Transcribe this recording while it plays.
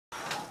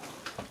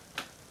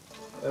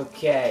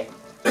Okay.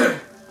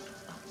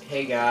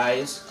 Hey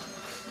guys.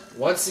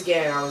 Once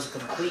again, I was a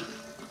complete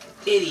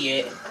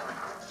idiot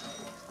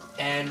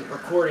and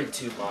recorded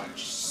too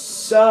much.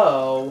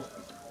 So,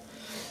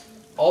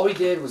 all we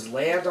did was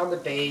land on the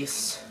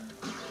base.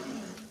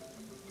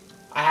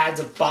 I had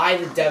to buy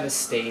the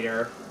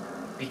Devastator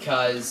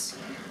because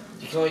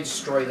you can only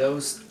destroy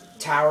those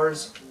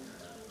towers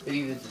with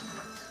either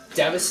the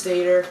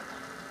Devastator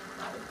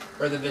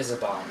or the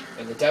Visibomb.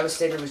 And the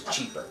Devastator was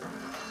cheaper.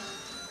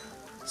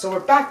 So we're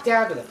back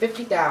down to the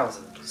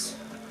 50,000s.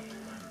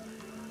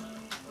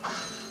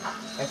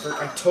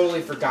 I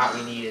totally forgot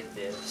we needed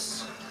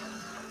this.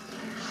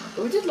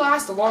 But we did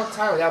last a long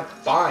time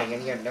without buying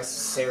any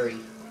unnecessary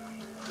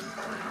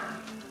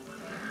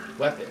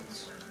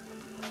weapons.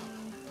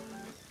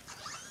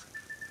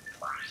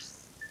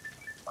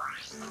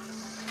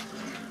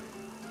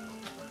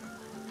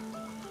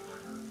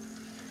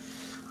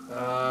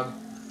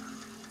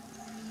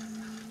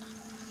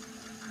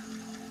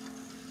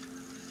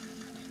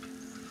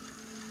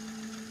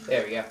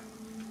 There we go.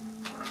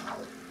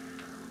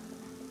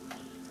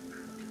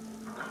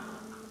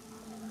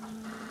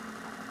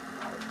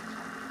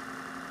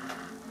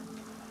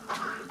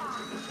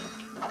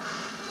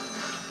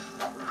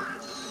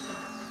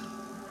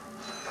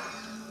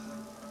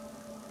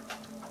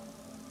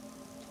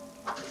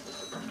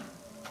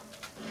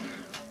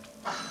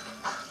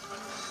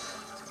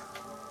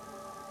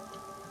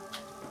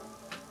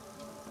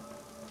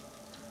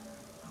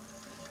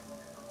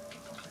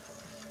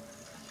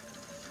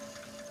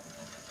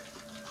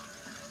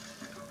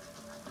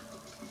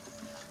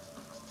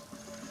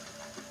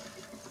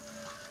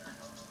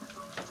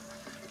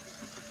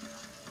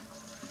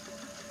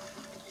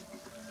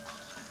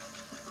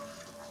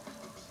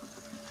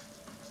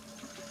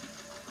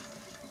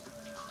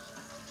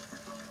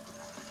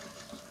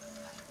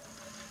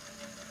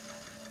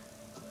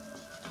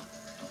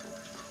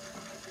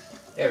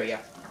 There we go.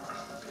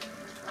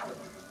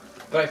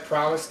 But I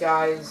promise,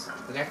 guys,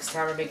 the next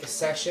time I make a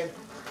session...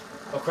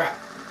 Oh, crap.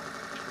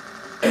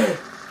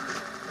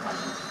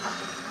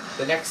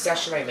 The next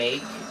session I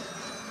make,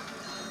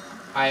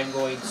 I am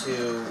going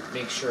to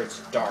make sure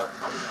it's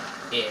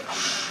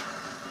dark-ish.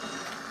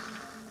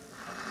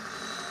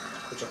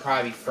 Which will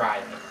probably be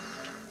Friday.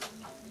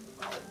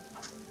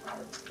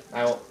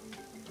 I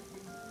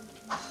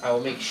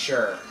will make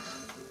sure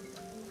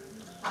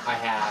I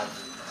have...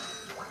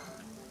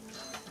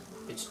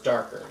 It's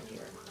darker in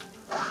here.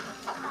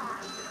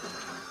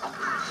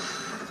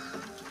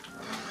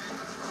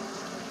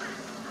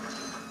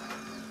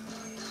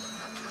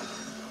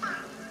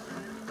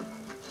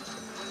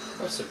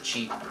 That's so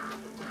cheap.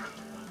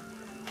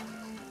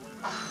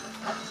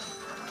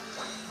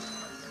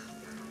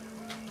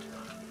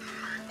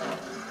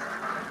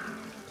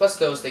 Plus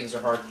those things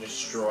are hard to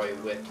destroy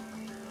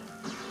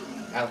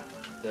without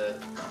the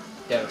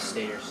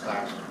Devastator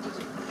slash.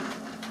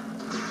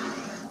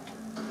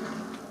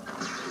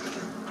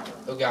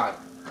 Oh god.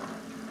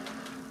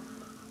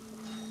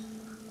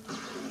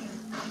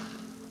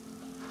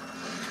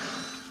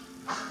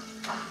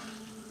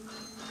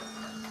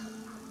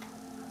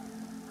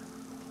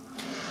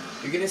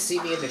 You're gonna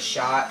see me in the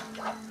shot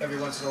every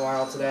once in a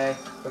while today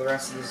for the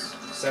rest of this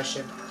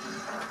session.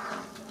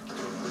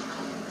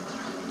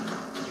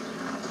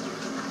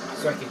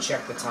 So I can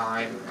check the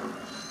time.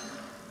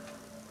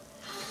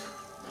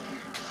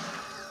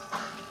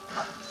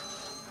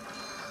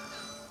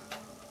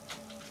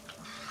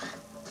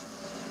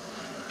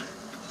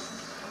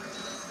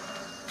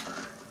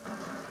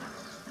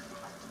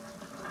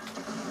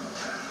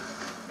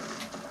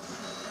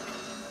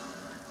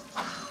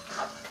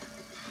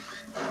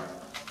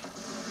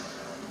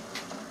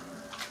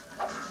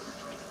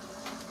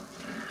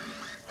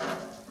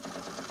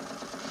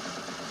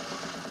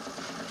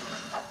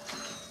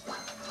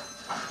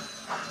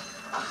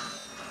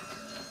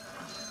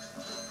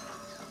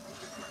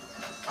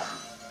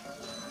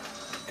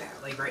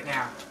 Like right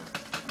now.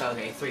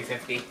 Okay,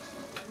 350.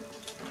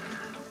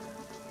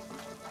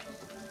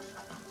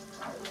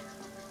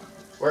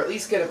 We're at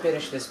least gonna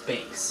finish this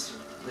base,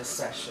 this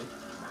session.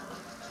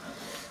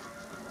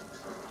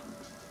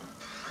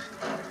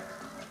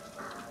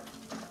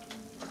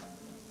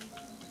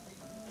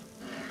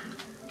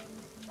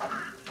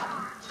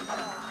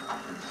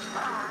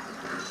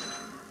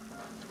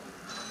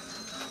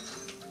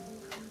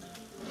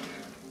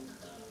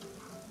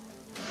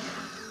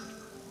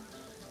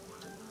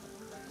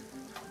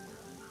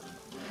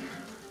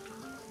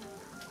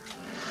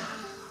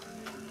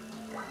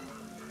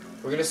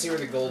 We're gonna see where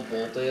the gold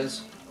bolt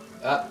is.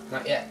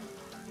 Not yet.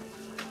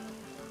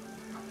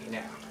 Okay,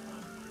 now.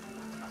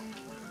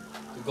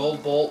 The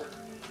gold bolt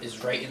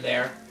is right in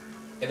there.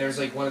 And there's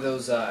like one of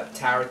those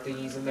tower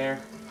thingies in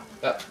there.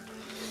 But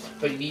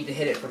you need to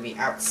hit it from the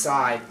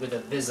outside with a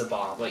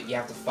Visibomb. Like you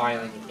have to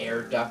find like an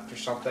air duct or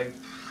something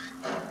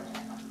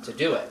to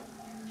do it.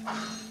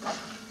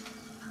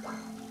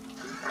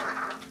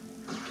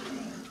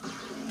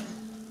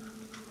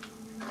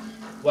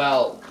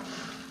 Well,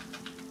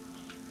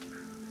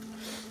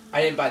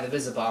 I didn't buy the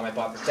Visibomb, I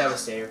bought the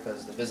Devastator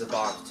because the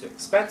Visibomb's too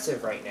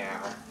expensive right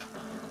now.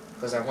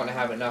 Because I want to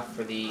have enough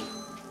for the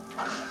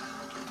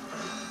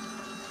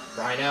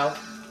Rhino.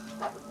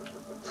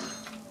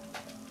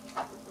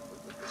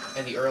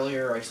 And the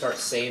earlier I start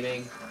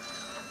saving,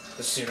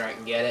 the sooner I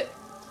can get it.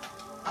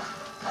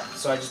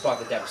 So I just bought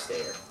the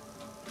Devastator.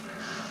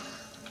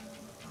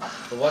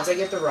 But once I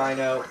get the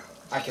Rhino,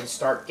 I can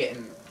start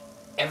getting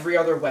every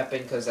other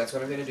weapon, because that's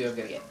what I'm going to do. I'm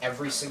going to get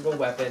every single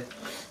weapon,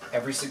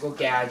 every single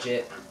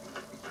gadget.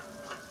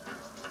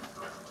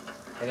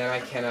 And then I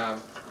can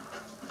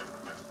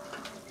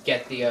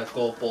get the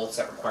gold bolts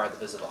that require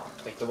the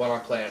Visibomb. Like the one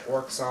on Planet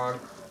Orxon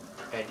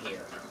and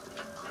here.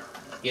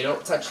 You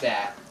don't touch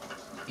that.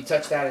 If you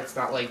touch that, it's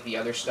not like the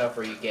other stuff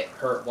where you get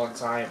hurt one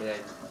time and then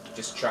you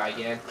just try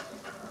again.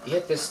 You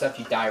hit this stuff,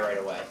 you die right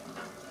away.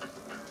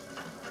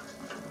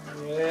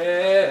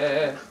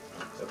 Yeah.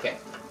 Okay.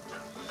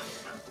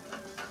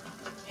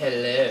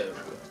 Hello.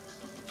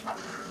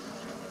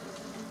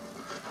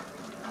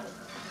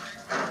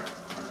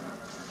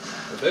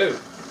 Boo.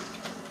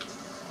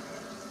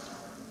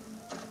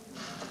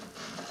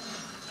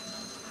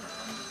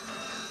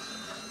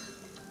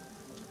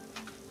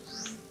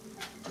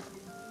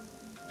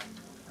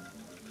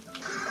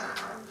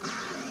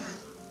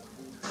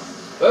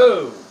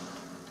 Boo.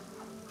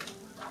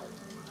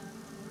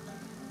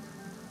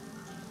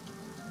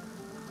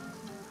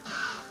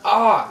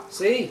 Ah,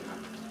 see?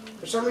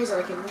 For some reason,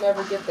 I can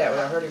never get that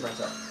without hurting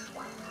myself.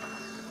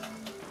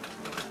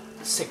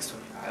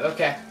 625,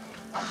 okay.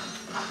 I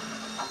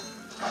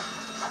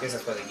guess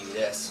that's why they give you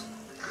this.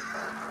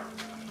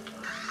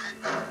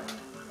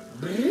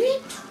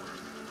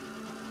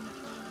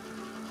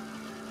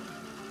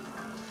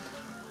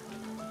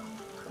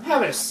 I'm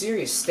having a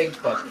serious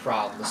stink bug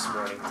problem this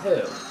morning,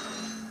 too.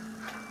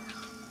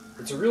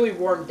 It's a really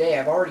warm day.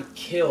 I've already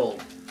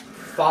killed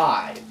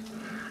 5.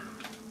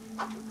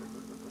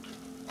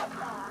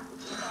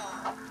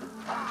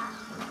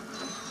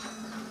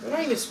 They're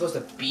not even supposed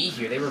to be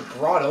here. They were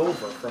brought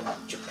over from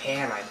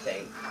Japan, I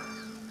think.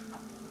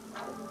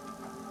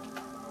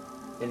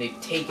 And they've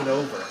taken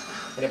over.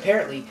 And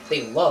apparently,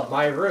 they love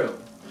my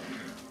room.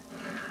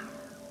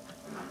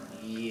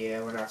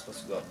 Yeah, we're not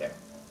supposed to go up there.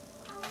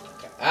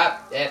 Okay,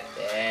 up,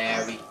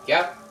 there we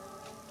go.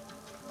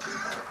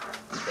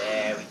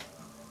 There we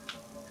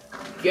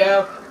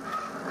go.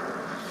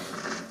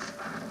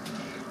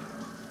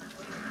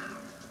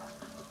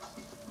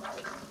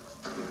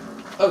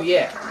 Oh,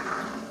 yeah.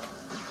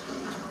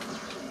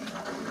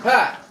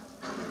 Ha!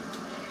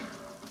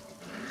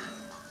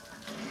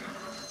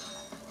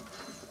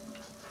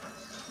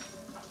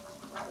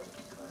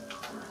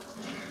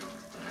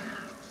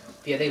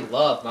 Yeah, they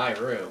love my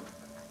room.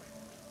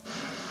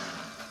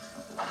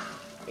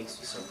 Makes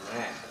me so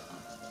mad.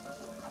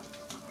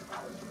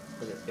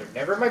 They're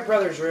never in my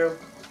brother's room.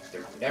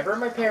 They're never in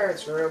my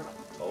parents' room.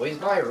 Always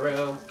my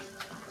room.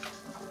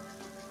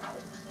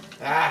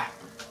 Ah!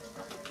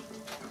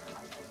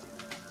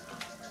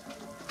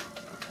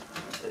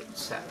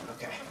 7,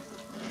 okay.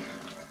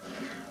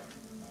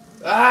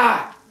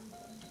 Ah!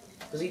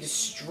 Because he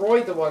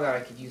destroyed the one that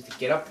I could use to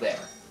get up there.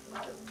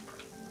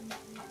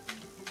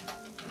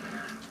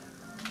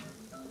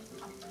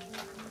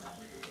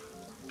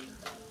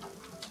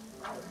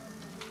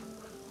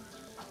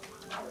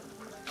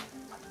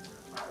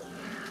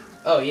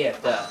 Oh yeah,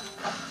 duh.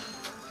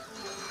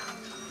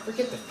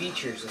 Forget the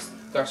features this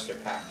thruster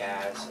pack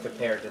has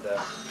compared to the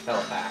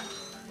helipack.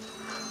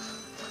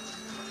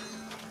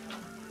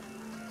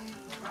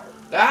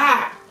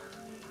 Ah!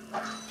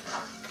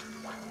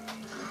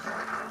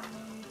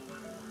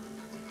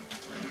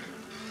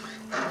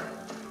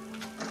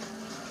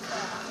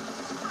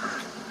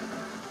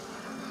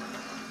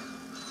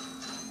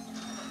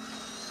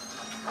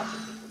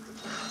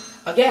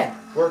 Again,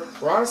 we're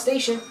on a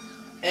station,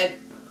 and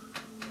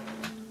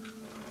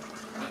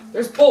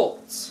there's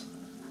bolts.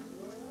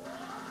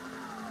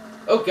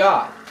 Oh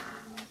God.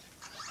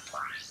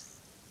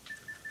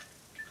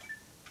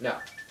 No.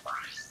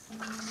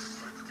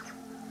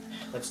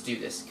 Let's do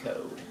this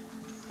code.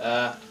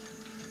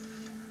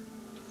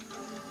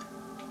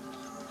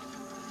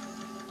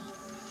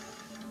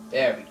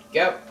 There we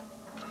go.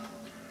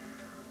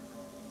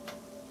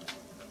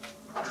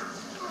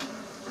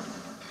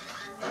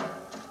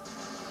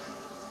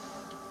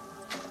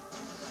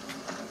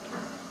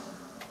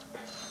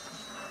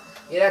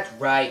 Yeah, that's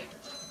right.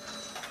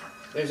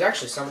 There's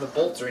actually some of the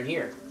bolts are in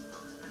here.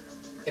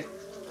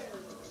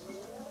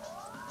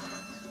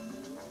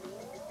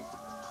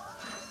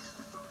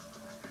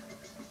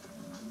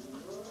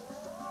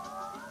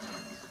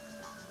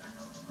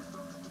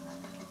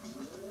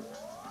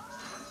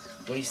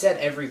 When he said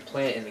every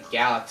planet in the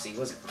galaxy, he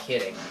wasn't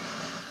kidding.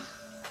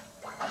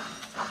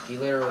 He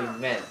literally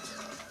meant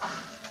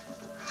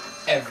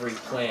every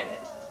planet.